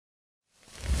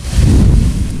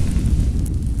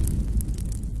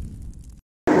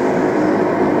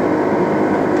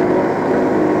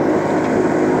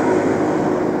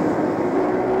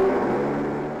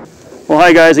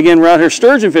hi guys, again we're out here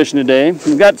sturgeon fishing today.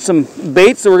 We've got some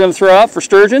baits that we're going to throw out for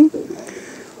sturgeon.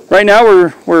 Right now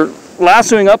we're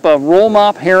lassoing up a roll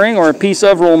mop herring, or a piece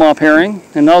of roll mop herring,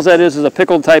 and all that is a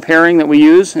pickled type herring that we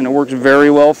use, and it works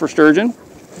very well for sturgeon.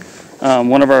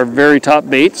 One of our very top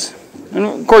baits, and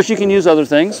of course you can use other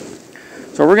things.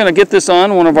 So we're going to get this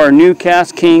on one of our new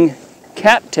KastKing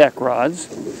KatTech rods,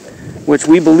 which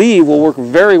we believe will work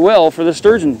very well for the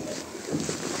sturgeon.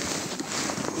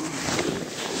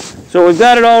 So we've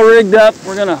got it all rigged up.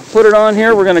 We're going to put it on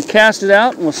here. We're going to cast it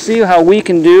out, and we'll see how we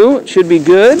can do. It should be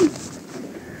good.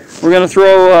 We're going to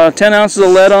throw 10 ounces of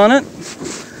lead on it.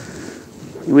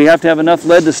 We have to have enough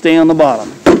lead to stay on the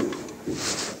bottom.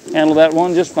 Handle that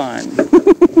one just fine.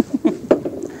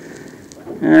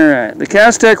 Alright, the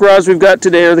KastTech rods we've got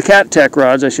today, or the KatTech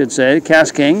rods I should say,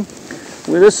 KastKing.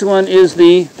 Well, this one is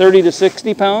the 30 to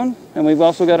 60 pound, and we've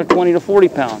also got a 20 to 40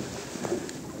 pound.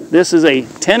 This is a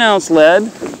 10 ounce lead.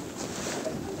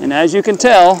 And as you can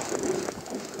tell,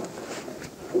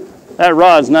 that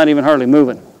rod's not even hardly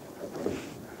moving.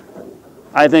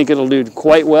 I think it'll do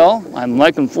quite well. I'm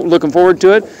looking forward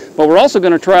to it. But we're also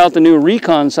going to try out the new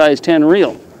ReKon size 10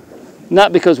 reel.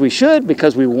 Not because we should,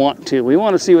 because we want to. We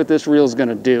want to see what this reel is going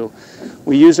to do.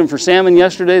 We used them for salmon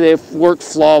yesterday. They've worked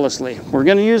flawlessly. We're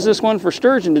going to use this one for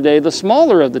sturgeon today, the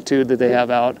smaller of the two that they have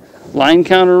out, line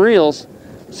counter reels.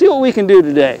 See what we can do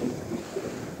today.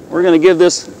 We're going to give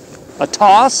this a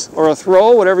toss or a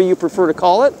throw, whatever you prefer to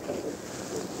call it.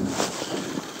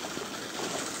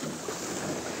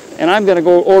 And I'm going to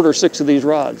go order 6 of these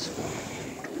rods.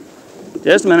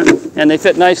 Just a minute. And they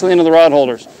fit nicely into the rod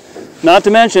holders. Not to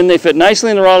mention, they fit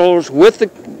nicely in the rod holders with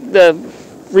the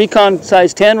ReKon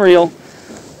size 10 reel.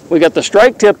 We got the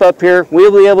strike tip up here.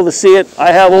 We'll be able to see it.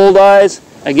 I have old eyes.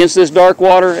 Against this dark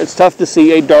water, it's tough to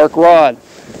see a dark rod.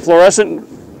 Fluorescent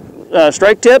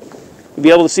strike tip, you'll be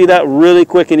able to see that really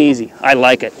quick and easy. I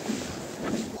like it.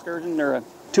 Sturgeon, they're a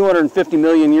 250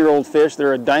 million year old fish.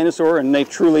 They're a dinosaur, and they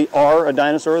truly are a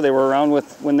dinosaur. They were around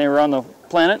when they were on the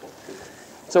planet.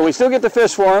 So we still get to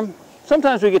fish for them.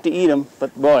 Sometimes we get to eat them,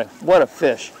 but boy, what a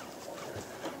fish.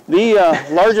 The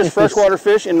largest freshwater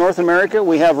fish in North America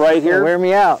we have right here. Wear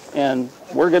me out. And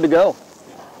we're good to go.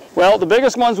 Well, the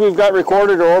biggest ones we've got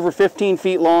recorded are over 15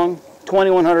 feet long,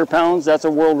 2,100 pounds. That's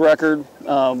a world record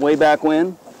way back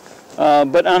when.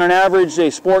 But on an average, a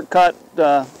sport cut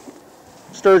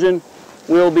sturgeon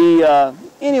will be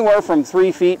anywhere from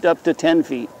 3 feet up to 10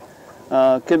 feet.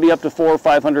 Could be up to 400 or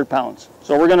 500 pounds.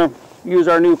 So we're going to use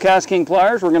our new KastKing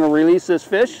pliers. We're going to release this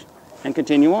fish and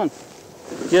continue on.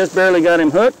 Just barely got him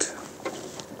hooked.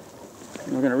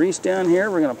 We're going to reach down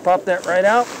here. We're going to pop that right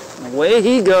out. And away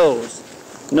he goes.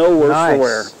 No worse for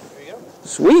wear. There you go.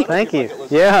 Sweet. Thank you.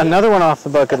 Yeah, another one off the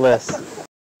bucket list.